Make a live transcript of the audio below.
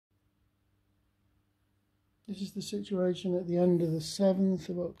This is the situation at the end of the 7th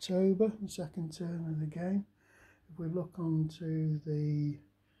of October, the second turn of the game. If we look onto the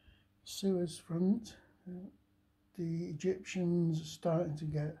Suez front, the Egyptians are starting to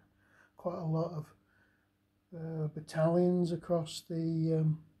get quite a lot of battalions across the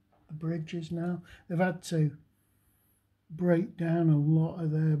bridges now. They've had to break down a lot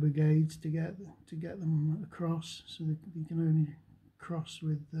of their brigades to get them across, so they can only cross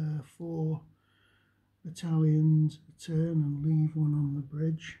with 4 battalions a turn and leave one on the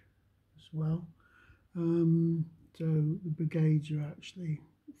bridge as well. So the brigades are actually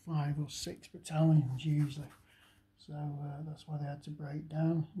 5 or 6 battalions usually, so that's why they had to break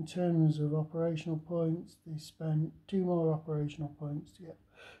down. In terms of operational points, they spent 2 more operational points to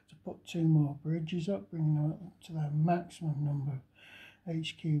put 2 more bridges up, bringing them up to their maximum number of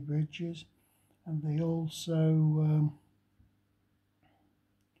HQ bridges, and they also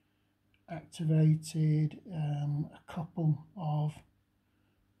activated a couple of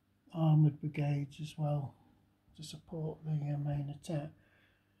armoured brigades as well to support the main attack.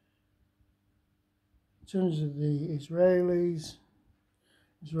 In terms of the Israelis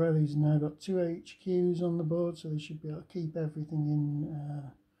now got 2 HQs on the board, so they should be able to keep everything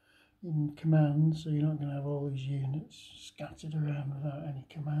in command, so you're not going to have all these units scattered around without any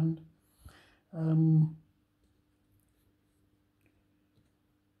command. I'll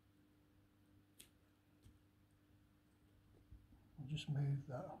just move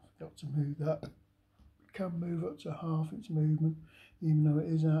that. I forgot to move that. It can move up to half its movement, even though it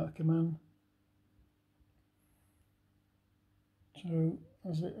is out of command. So,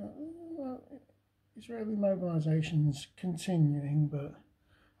 Israeli mobilisation's continuing, but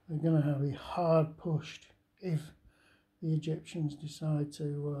they're going to be hard pushed if the Egyptians decide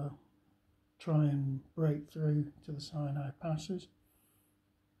to try and break through to the Sinai passes.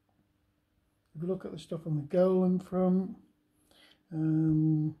 If we look at the stuff on the Golan front,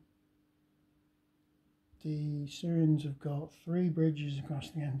 the Syrians have got 3 bridges across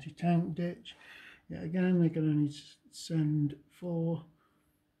the anti-tank ditch. Yet again, they can only send 4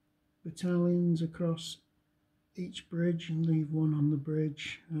 battalions across each bridge and leave 1 on the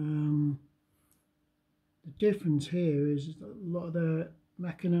bridge. The difference here is that a lot of their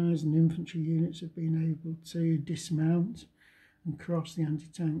mechanised and infantry units have been able to dismount and cross the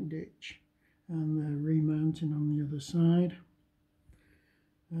anti-tank ditch, and they're remounting on the other side.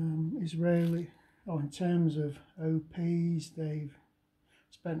 In terms of OPs, they've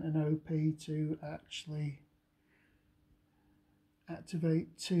spent an OP to actually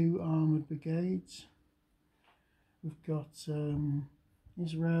activate 2 armoured brigades. We've got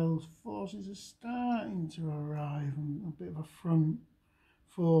Israel's forces are starting to arrive, and a bit of a front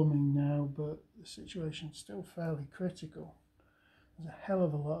forming now, but the situation's still fairly critical. There's a hell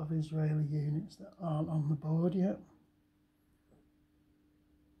of a lot of Israeli units that aren't on the board yet.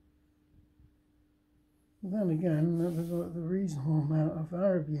 But then again, there's a reasonable amount of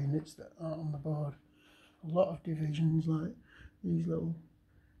Arab units that aren't on the board. A lot of divisions, like these little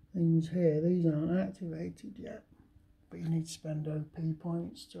things here, these aren't activated yet, but you need to spend OP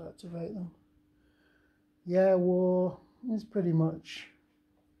points to activate them. Yeah, war is pretty much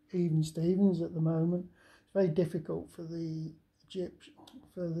even Stevens at the moment. It's very difficult for the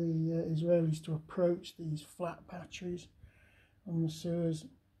Israelis to approach these flat patches on the Suez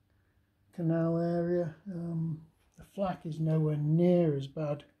Canal area. The flak is nowhere near as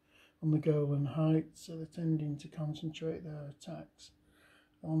bad on the Golan Heights, so they're tending to concentrate their attacks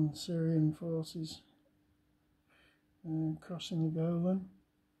on Syrian forces crossing the Golan.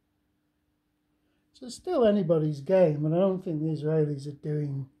 So it's still anybody's game, and I don't think the Israelis are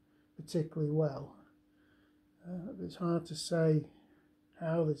doing particularly well. It's hard to say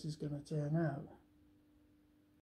how this is going to turn out.